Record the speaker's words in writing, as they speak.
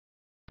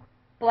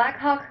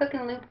Blackhawk hook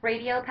and loop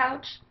radio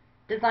pouch,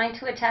 designed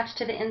to attach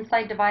to the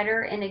inside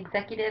divider in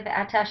executive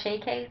attaché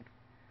case.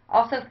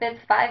 Also fits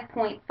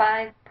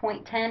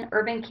 5.5.10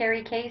 urban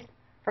carry case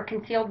for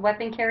concealed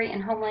weapon carry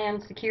and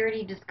homeland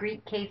security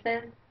discrete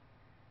cases.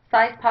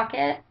 Size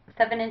pocket,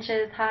 7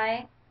 inches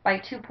high by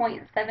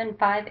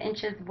 2.75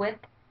 inches width.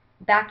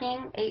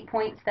 Backing,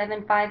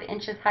 8.75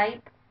 inches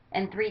height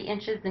and 3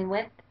 inches in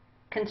width.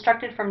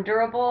 Constructed from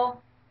durable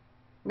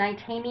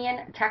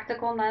Nitanian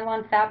tactical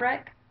nylon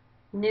fabric.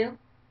 New.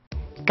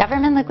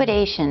 Government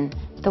Liquidation,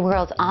 the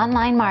world's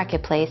online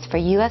marketplace for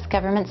U.S.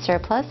 government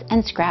surplus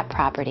and scrap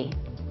property.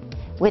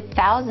 With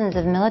thousands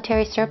of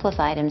military surplus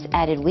items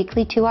added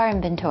weekly to our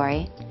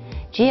inventory,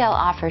 GL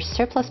offers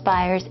surplus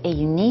buyers a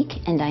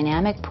unique and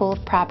dynamic pool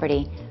of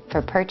property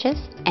for purchase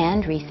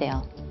and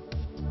resale.